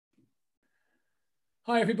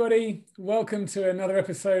Hi, everybody. Welcome to another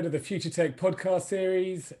episode of the Future Tech podcast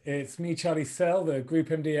series. It's me, Charlie Sell, the Group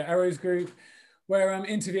MD at Arrows Group, where I'm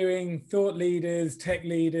interviewing thought leaders, tech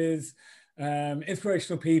leaders,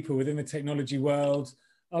 inspirational people within the technology world,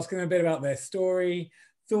 asking them a bit about their story,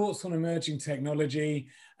 thoughts on emerging technology,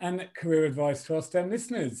 and career advice to our STEM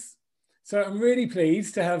listeners. So I'm really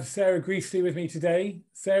pleased to have Sarah Greasley with me today.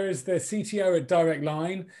 Sarah's the CTO at Direct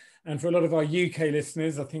Line. And for a lot of our UK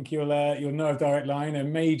listeners, I think you'll know of Direct Line, a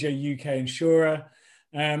major UK insurer.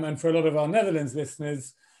 And for a lot of our Netherlands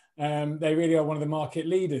listeners, they really are one of the market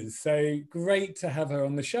leaders. So great to have her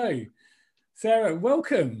on the show. Sarah,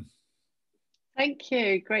 welcome. Thank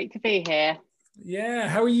you. Great to be here. Yeah,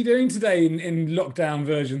 how are you doing today in lockdown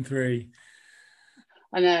version 3?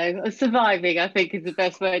 I know, surviving, I think, is the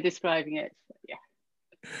best way of describing it.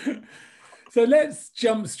 Yeah. So let's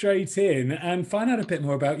jump straight in and find out a bit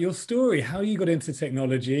more about your story, how you got into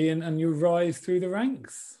technology and your rise through the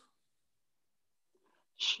ranks.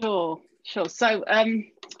 Sure. So,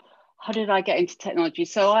 how did I get into technology?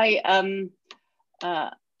 So I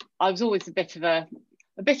was always a bit of a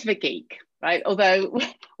geek, right? Although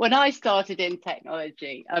when I started in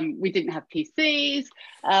technology, we didn't have PCs,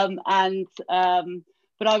 but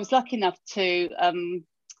I was lucky enough to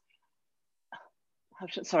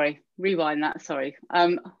sorry, rewind that. Sorry.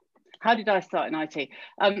 How did I start in IT?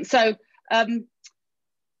 I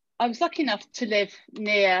was lucky enough to live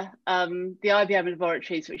near the IBM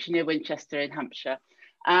laboratories, which are near Winchester in Hampshire,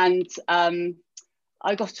 and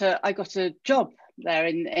I got a job there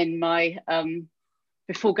in my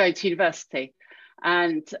before going to university,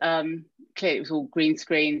 and clearly it was all green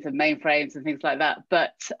screens and mainframes and things like that.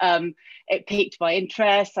 But it piqued my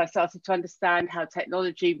interest. I started to understand how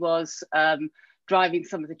technology was driving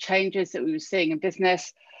some of the changes that we were seeing in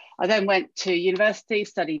business. I then went to university,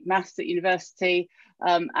 studied maths at university,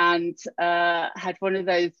 and had one of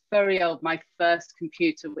those very old, my first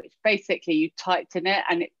computer, which basically you typed in it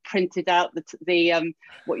and it printed out the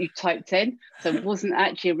what you typed in. So it wasn't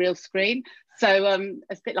actually a real screen. So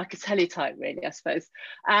it's a bit like a teletype, really, I suppose.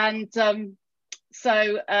 And and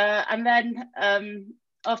then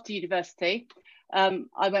after university,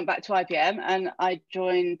 I went back to IBM and I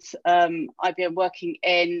joined IBM working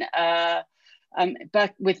in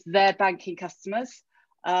with their banking customers.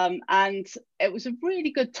 And it was a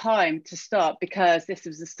really good time to start because this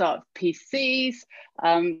was the start of PCs,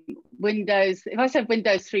 Windows. If I said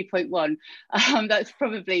Windows 3.1, that's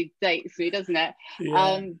probably dates me, doesn't it?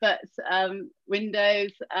 Yeah.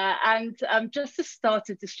 Windows and just the start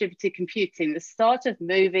of distributed computing, the start of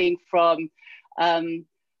moving from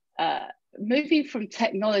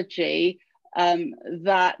technology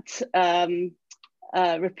that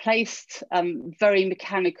replaced very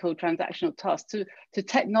mechanical transactional tasks to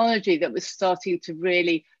technology that was starting to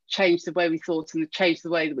really change the way we thought and change the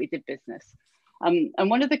way that we did business. And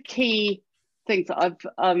one of the key things that I've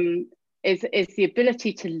is the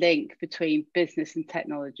ability to link between business and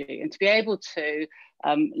technology, and to be able to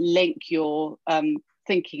link your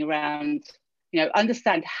thinking around,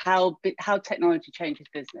 understand how technology changes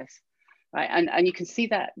business, right? And you can see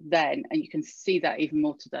that then, and you can see that even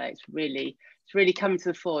more today. It's really coming to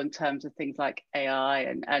the fore in terms of things like AI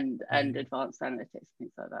and advanced analytics,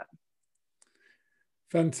 things like that.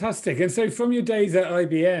 Fantastic. And so from your days at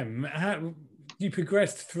IBM, how you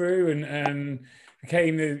progressed through and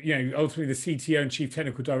became ultimately the CTO and Chief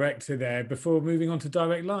Technical Director there before moving on to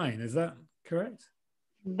Direct Line. Is that correct?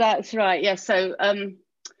 That's right. Yeah. So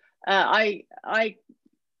I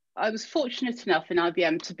was fortunate enough in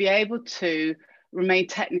IBM to be able to remain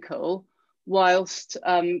technical whilst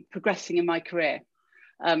progressing in my career.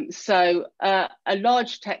 A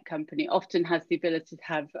large tech company often has the ability to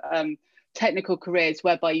have technical careers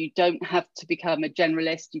whereby you don't have to become a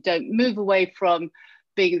generalist, you don't move away from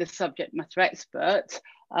being the subject matter expert,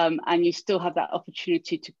 and you still have that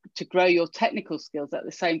opportunity to grow your technical skills at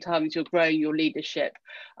the same time as you're growing your leadership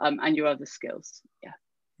and your other skills. Yeah.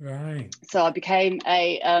 Right. So I became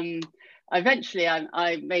eventually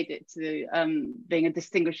I made it to being a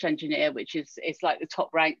distinguished engineer, which is like the top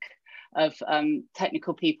rank of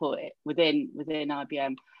technical people within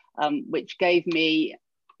IBM, which gave me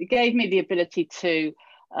the ability to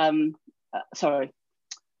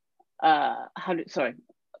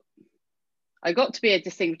I got to be a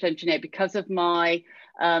distinguished engineer because of my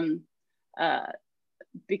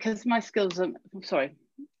skills.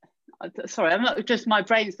 Sorry, I'm not just, my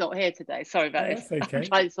brain's not here today. Sorry about this. That's okay. I'm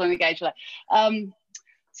trying to engage like.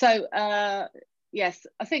 Yes,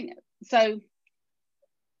 I think so.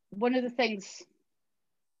 One of the things,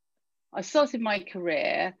 I started my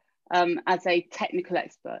career as a technical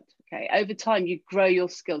expert. Okay, over time you grow your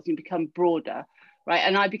skills, you become broader. right?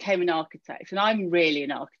 And I became an architect, and I'm really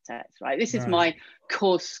an architect, right? This is my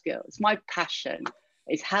core skill. It's my passion.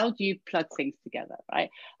 Is how do you plug things together, right?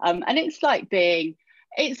 And it's like being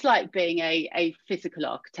a physical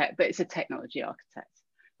architect, but it's a technology architect,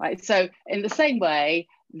 right? So in the same way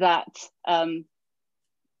that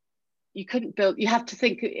you have to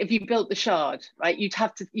think, if you built the Shard, right, you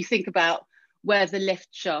think about where the lift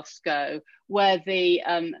shafts go, where the,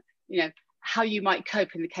 how you might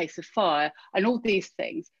cope in the case of fire, and all these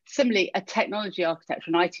things. Similarly, a technology architect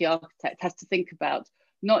or an IT architect has to think about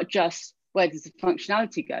not just where does the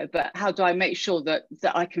functionality go, but how do I make sure that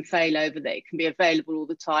I can fail over, that it can be available all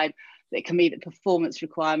the time, that it can meet the performance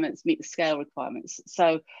requirements, meet the scale requirements.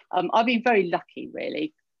 So I've been very lucky,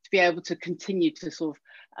 really, to be able to continue to sort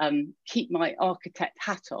of keep my architect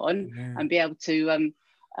hat on and be able to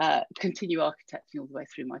continue architecting all the way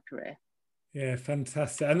through my career. Yeah,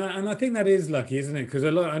 fantastic. And I think that is lucky, isn't it? Because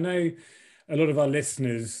I know a lot of our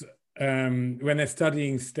listeners, when they're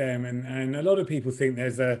studying STEM, and a lot of people think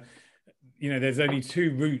there's only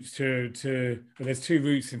two routes there's two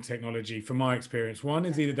routes in technology, from my experience. One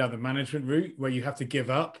is either down the management route, where you have to give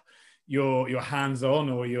up your hands-on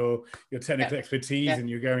or your technical expertise, and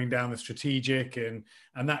you're going down the strategic, and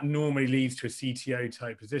that normally leads to a CTO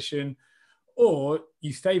type position. Or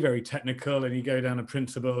you stay very technical and you go down a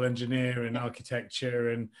principal engineer and architecture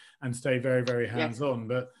and stay very, very hands-on.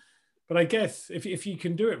 But I guess if you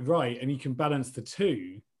can do it right and you can balance the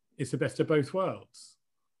two, it's the best of both worlds.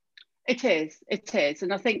 It is.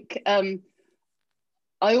 And I think I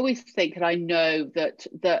always think, and I know that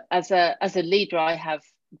as a leader, I have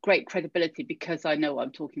great credibility because I know what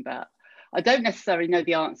I'm talking about. I don't necessarily know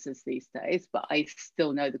the answers these days, but I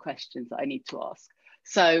still know the questions that I need to ask.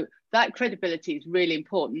 So that credibility is really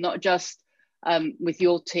important, not just with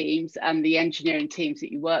your teams and the engineering teams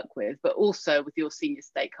that you work with, but also with your senior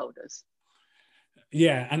stakeholders.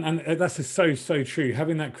 Yeah, and that's so true.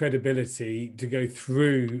 Having that credibility to go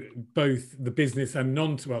through both the business and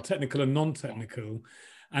technical and non-technical.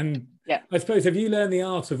 And I suppose, have you learned the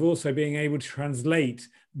art of also being able to translate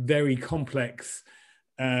very complex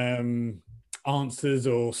answers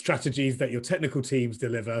or strategies that your technical teams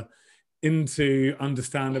deliver into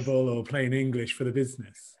understandable or plain English for the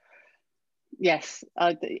business? Yes,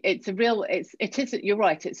 you're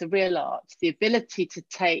right, it's a real art. The ability to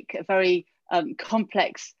take a very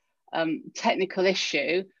complex technical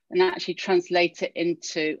issue and actually translate it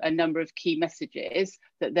into a number of key messages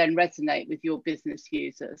that then resonate with your business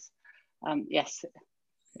users. Yes,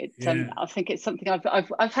 I think it's something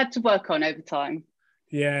I've had to work on over time.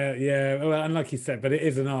 Yeah. Well, and like you said, but it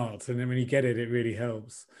is an art, and then when you get it, it really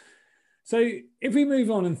helps. So if we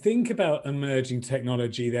move on and think about emerging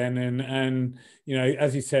technology then, and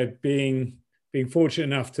as you said, being fortunate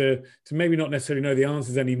enough to maybe not necessarily know the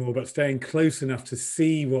answers anymore, but staying close enough to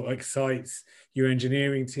see what excites your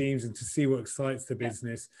engineering teams and to see what excites the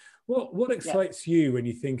business. What excites you when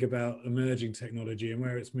you think about emerging technology and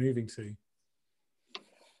where it's moving to?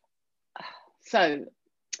 So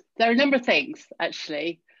there are a number of things,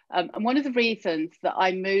 actually. And one of the reasons that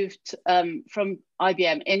I moved from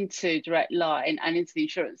IBM into Direct Line and into the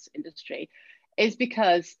insurance industry is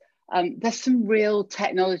because there's some real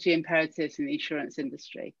technology imperatives in the insurance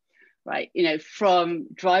industry, right? From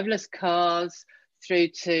driverless cars through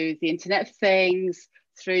to the Internet of Things,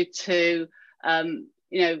 through to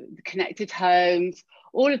the connected homes,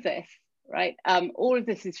 all of this, right? All of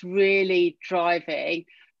this is really driving.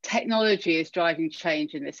 Technology is driving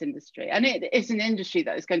change in this industry, and it is an industry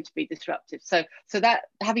that is going to be disruptive. So that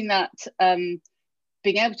having that,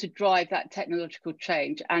 being able to drive that technological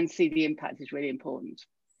change and see the impact is really important.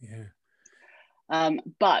 Yeah.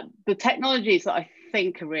 But the technologies that I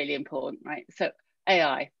think are really important, right? So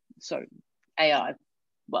AI.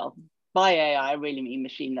 Well, by AI, I really mean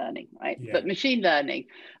machine learning, right? Yeah. But machine learning,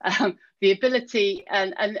 the ability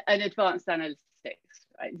and advanced analytics,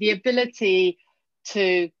 right? The ability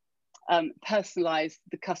to personalize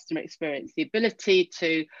the customer experience, the ability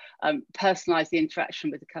to personalize the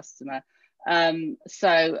interaction with the customer.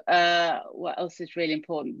 What else is really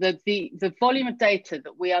important? The volume of data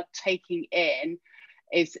that we are taking in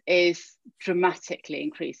is dramatically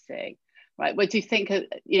increasing, right? Where do you think,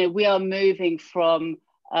 we are moving from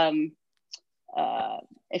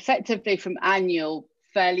effectively from annual,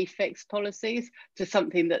 fairly fixed policies to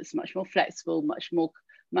something that's much more flexible, much more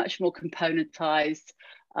componentized,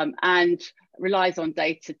 and relies on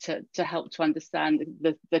data to help to understand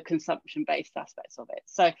the consumption-based aspects of it.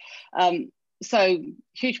 So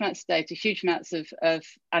huge amounts of data, huge amounts of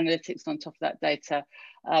analytics on top of that data.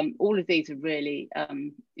 All of these are really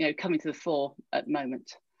coming to the fore at the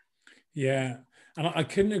moment. Yeah. And I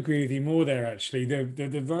couldn't agree with you more there. Actually,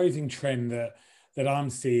 the rising trend that I'm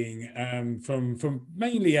seeing from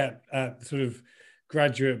mainly at sort of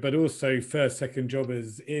graduate, but also first, second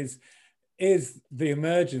jobbers is the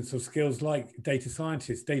emergence of skills like data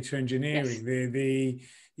scientists, data Yes. engineering. The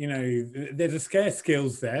you know, there's a scarce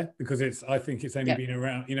skills there because I think it's only Yeah. been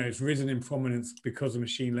around, you know, it's risen in prominence because of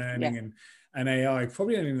machine Yeah. learning and AI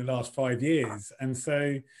probably only in the last 5 years. And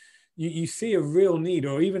so you see a real need,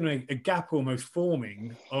 or even a gap almost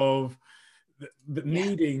forming of Yeah.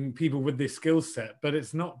 needing people with this skill set, but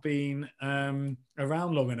it's not been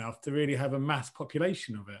around long enough to really have a mass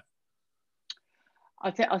population of it. I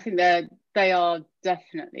think they are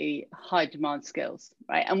definitely high demand skills,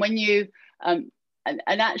 right? And when you and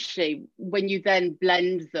actually when you then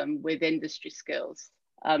blend them with industry skills,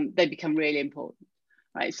 they become really important,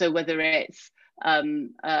 right? So whether it's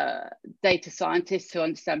data scientists who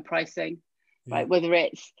understand pricing, Yeah. right? Whether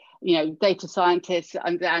it's data scientists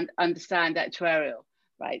and understand actuarial,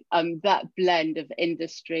 right? That blend of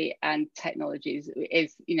industry and technologies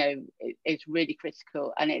is really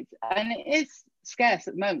critical, and it is scarce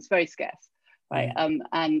at the moment. It's very scarce, right? Yeah.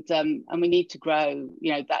 And we need to grow,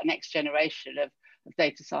 that next generation of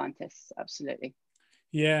data scientists. Absolutely.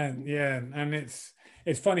 Yeah, yeah, and it's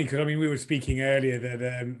funny because I mean we were speaking earlier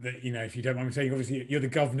that you know, if you don't mind me saying, obviously you're the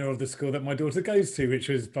governor of the school that my daughter goes to, which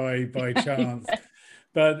was by chance,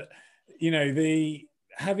 but you know the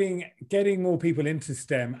having getting more people into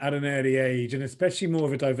STEM at an early age, and especially more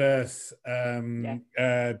of a diverse Yeah.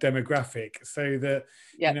 demographic, so that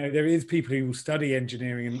you Yeah. know there is people who will study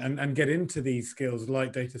engineering and get into these skills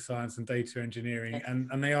like data science and data engineering, Yes.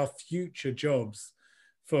 and they are future jobs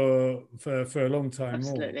for a long time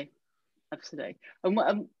more. Absolutely. Absolutely.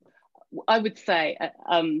 And I would say,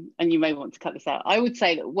 and you may want to cut this out, I would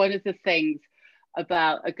say that one of the things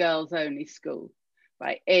about a girls only school,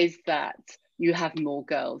 right, is that you have more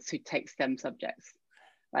girls who take STEM subjects,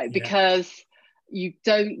 right? Yeah, Because you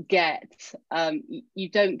don't get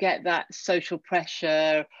that social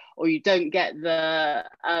pressure, or you don't get the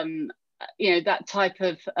that type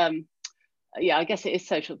of yeah, I guess it is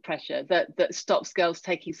social pressure that stops girls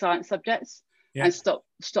taking science subjects yeah, and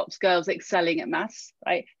stops girls excelling at maths,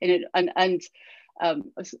 right? And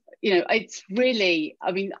it's really,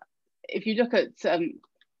 I mean, if you look at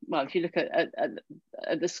if you look at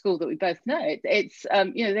the school that we both know, it's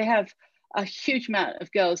they have a huge amount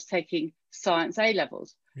of girls taking science A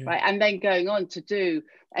levels, yeah, right, and then going on to do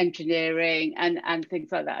engineering and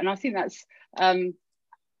things like that. And I think that's and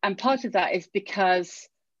part of that is because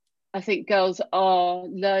I think girls are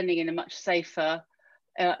learning in a much safer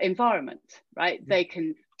environment, right? yeah. They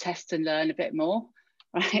can test and learn a bit more,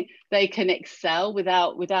 right? They can excel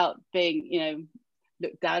without being,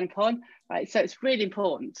 looked down upon, right? So it's really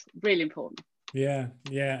important, really important. Yeah,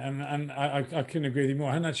 yeah, and I couldn't agree with you more.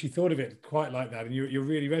 I hadn't actually thought of it quite like that, and you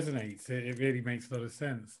really resonates. It really makes a lot of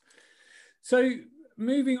sense. So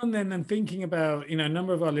moving on then, and thinking about, you know, a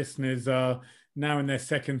number of our listeners are now in their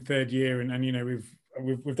second, third year, and you know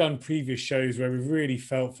we've done previous shows where we've really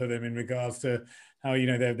felt for them in regards to how, you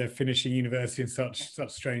know, they're finishing university in such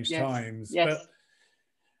strange Yes, times, yes,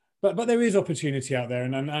 but there is opportunity out there,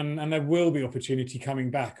 and there will be opportunity coming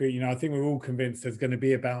back. You know, I think we're all convinced there's going to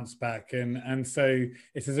be a bounce back, and so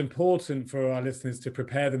it's as important for our listeners to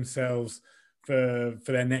prepare themselves for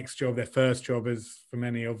their next job, their first job, as for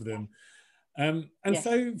many of them. And yes.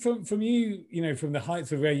 so from you, you know, from the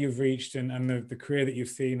heights of where you've reached and the career that you've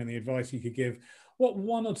seen and the advice you could give, what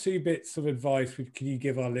one or two bits of advice can you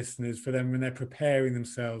give our listeners for them when they're preparing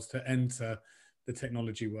themselves to enter the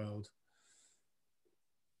technology world?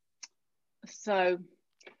 So,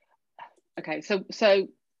 okay, so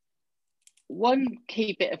one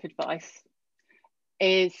key bit of advice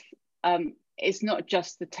is it's not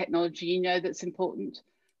just the technology that's important,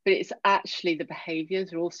 but it's actually the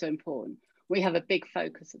behaviors are also important. We have a big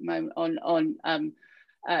focus at the moment on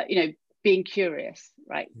being curious,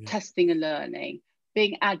 right? Yeah, Testing and learning,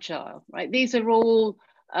 being agile, right? These are all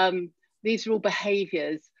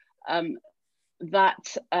behaviors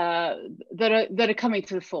that are coming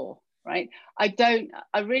to the fore, right? I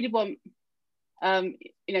really want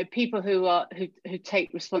people who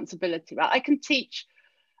take responsibility, right? I can teach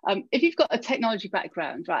if you've got a technology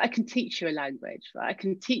background, right, I can teach you a language, right? I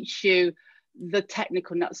can teach you the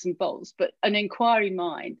technical nuts and bolts, but an inquiry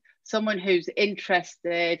mind, someone who's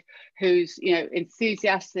interested, who's,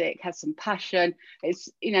 enthusiastic, has some passion, it's,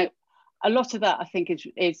 a lot of that I think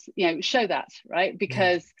is show that, right? yeah,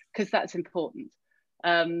 Because that's important.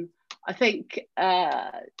 I think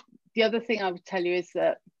the other thing I would tell you is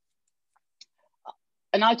that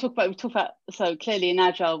I we talk about, so clearly in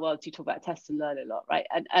agile world, you talk about test and learn a lot, right?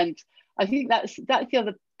 And I think that's the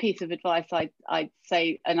other piece of advice I'd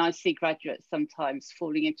say, and I see graduates sometimes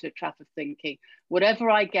falling into a trap of thinking, whatever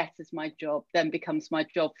I get as my job then becomes my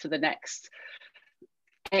job for the next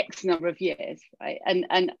X number of years, right? And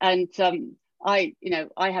I, you know,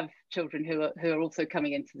 I have children who are also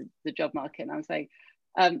coming into the job market, and I'm saying,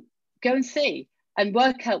 go and see and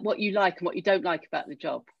work out what you like and what you don't like about the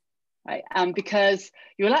job, right? Because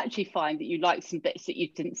you'll actually find that you like some bits that you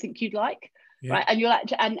didn't think you'd like, yeah. Right? And you'll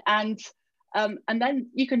actually and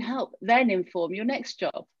then you can help then inform your next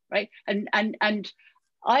job, right? And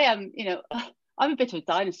I am, you know, I'm a bit of a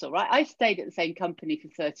dinosaur, right? I stayed at the same company for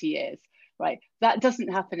 30 years, right? That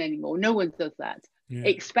doesn't happen anymore. No one does that. Yeah.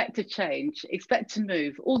 Expect to change, expect to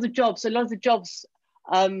move. All the jobs, a lot of the jobs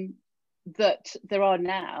that there are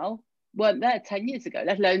now weren't there 10 years ago,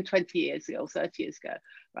 let alone 20 years ago or 30 years ago,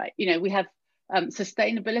 right? You know, we have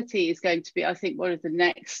sustainability is going to be, I think, one of the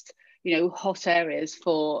next, you know, hot areas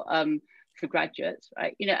for graduates,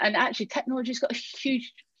 right? You know, and actually technology's got a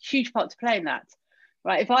huge part to play in that,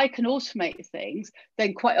 right? If I can automate things,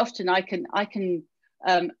 then quite often I can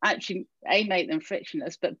actually A, make them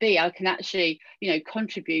frictionless, but B, I can actually, you know,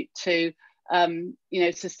 contribute to you know,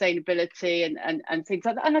 sustainability and things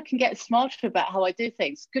like that, and I can get smarter about how I do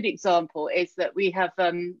things. Good example is that we have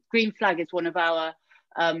Green Flag is one of our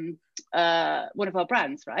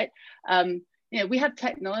brands, right? You know, we have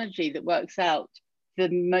technology that works out the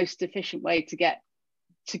most efficient way to get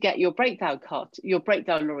your breakdown cart, your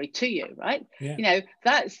breakdown lorry to you, right? Yeah. You know,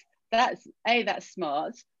 that's A, that's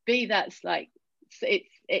smart. B, that's like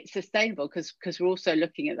it's sustainable because we're also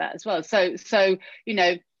looking at that as well. So you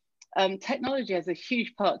know, technology has a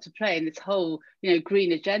huge part to play in this whole, you know,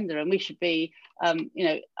 green agenda, and we should be, you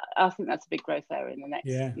know, I think that's a big growth area in the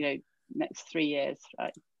next, you know, next 3 years,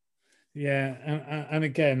 right? Yeah, and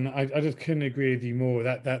again, I just couldn't agree with you more.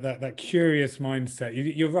 That curious mindset.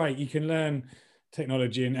 You're right. You can learn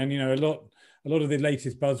technology, and you know, a lot of the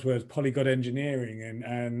latest buzzwords, polyglot engineering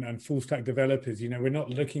and full stack developers. You know, we're not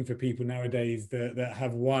looking for people nowadays that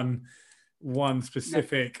have one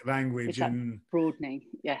specific language, and broadening,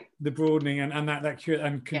 the broadening and that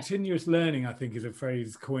continuous learning, I think, is a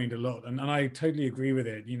phrase coined a lot, and I totally agree with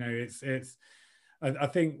it. You know, I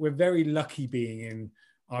think we're very lucky being in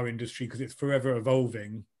our industry because it's forever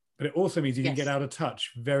evolving, but it also means you can get out of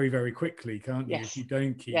touch very, very quickly, can't you, if you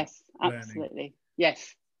don't keep learning.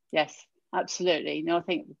 Yes, absolutely. No, I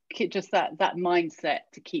think just that mindset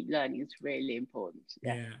to keep learning is really important.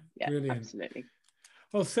 Yeah, brilliant. Absolutely.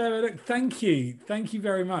 Well, Sarah, look, thank you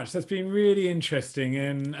very much. That's been really interesting,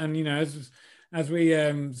 and you know, as we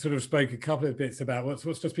sort of spoke a couple of bits about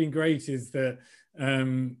what's just been great is that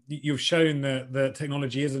you've shown that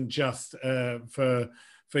technology isn't just for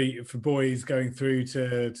boys going through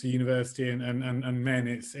to university and men.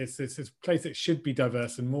 It's a place that should be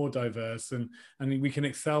diverse and more diverse, and we can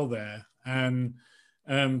excel there. And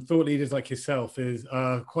thought leaders like yourself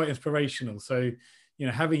are quite inspirational. So, you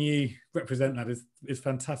know, having you represent that is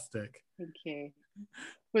fantastic. Thank you.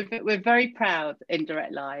 We're very proud in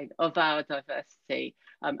Direct Line of our diversity,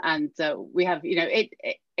 and we have, you know,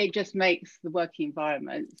 it just makes the working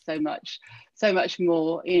environment so much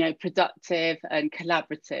more, you know, productive and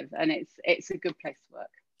collaborative, and it's a good place to work.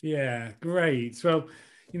 Yeah, great. Well,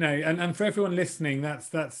 you know, and for everyone listening,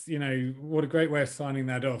 that's you know, what a great way of signing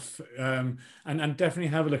that off. And definitely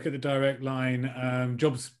have a look at the Direct Line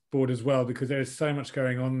jobs board as well, because there is so much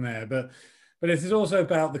going on there. But this is also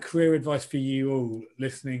about the career advice for you all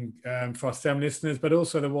listening, for our STEM listeners, but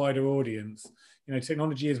also the wider audience. You know,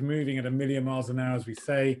 technology is moving at 1,000,000 miles an hour, as we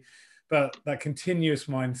say, but that continuous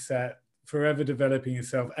mindset, forever developing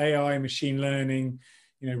yourself, AI, machine learning,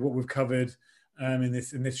 you know, what we've covered in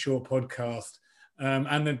this short podcast,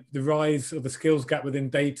 and the rise of the skills gap within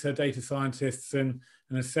data scientists, and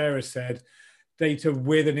as Sarah said, data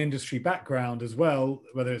with an industry background as well,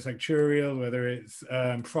 whether it's actuarial, whether it's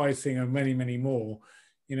pricing, and many more.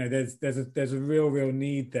 You know, there's a real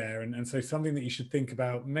need there, and so something that you should think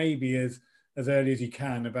about maybe as early as you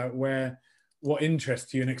can about what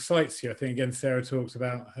interests you and excites you. I think again, Sarah talks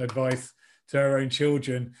about her advice to her own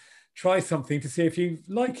children. Try something to see if you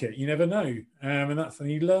like it. You never know, and that's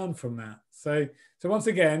something you learn from that. So once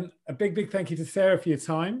again, a big thank you to Sarah for your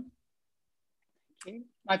time. Thank you.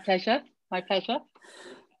 My pleasure.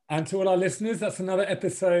 And to all our listeners, that's another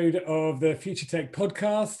episode of the Future Tech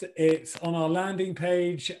podcast. It's on our landing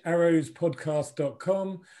page,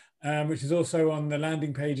 arrowspodcast.com, which is also on the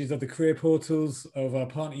landing pages of the career portals of our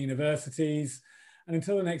partner universities. And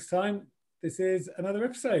until the next time, this is another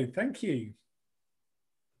episode. Thank you.